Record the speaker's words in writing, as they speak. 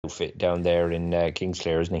outfit down there in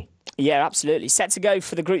Kingsclere, isn't he? Yeah, absolutely. Set to go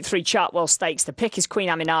for the Group 3 Chartwell Stakes. The pick is Queen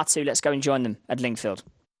Aminatu. Let's go and join them at Lingfield.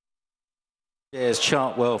 There's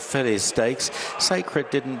Chartwell Fillies Stakes. Sacred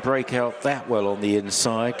didn't break out that well on the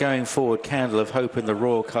inside. Going forward, Candle of Hope in the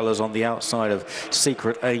royal colours on the outside of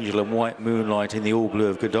Secret Angel and White Moonlight in the all blue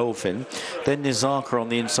of Godolphin. Then Nizaka on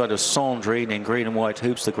the inside of Sandrine in green and white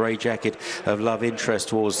hoops, the grey jacket of Love Interest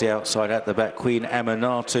towards the outside. At the back, Queen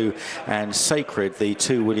Aminatu and Sacred, the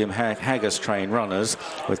two William Haggis train runners,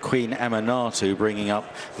 with Queen Aminatu bringing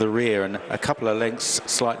up the rear and a couple of lengths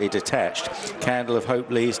slightly detached. Candle of Hope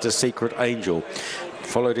leads to Secret Angel.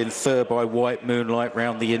 Followed in third by White Moonlight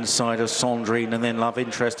round the inside of Sandrine, and then Love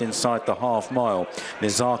Interest inside the half mile.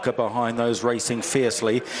 Nizaka behind those racing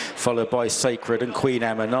fiercely, followed by Sacred and Queen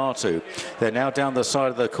Aminatu. They're now down the side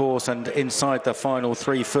of the course and inside the final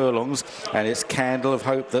 3 furlongs, and it's Candle of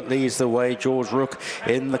Hope that leads the way. George Rook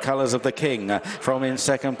in the colours of the King. From in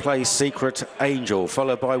second place, Secret Angel,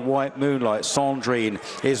 followed by White Moonlight. Sandrine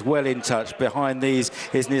is well in touch. Behind these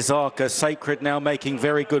is Nizaka. Sacred now making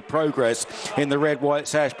very good progress in the red, white,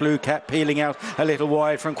 sash blue cap, peeling out a little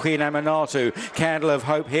wide from Queen Aminatu. Candle of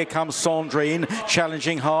Hope, here comes Sandrine,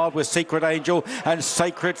 challenging hard with Secret Angel, and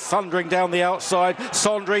Sacred thundering down the outside.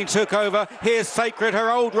 Sandrine took over. Here's Sacred, her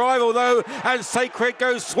old rival though, and Sacred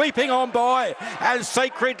goes sweeping on by, and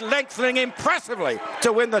Sacred lengthening impressively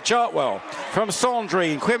to win the Chartwell. From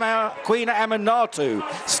Sandrine, Queen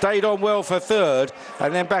Aminatu stayed on well for third,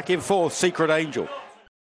 and then back in fourth, Secret Angel.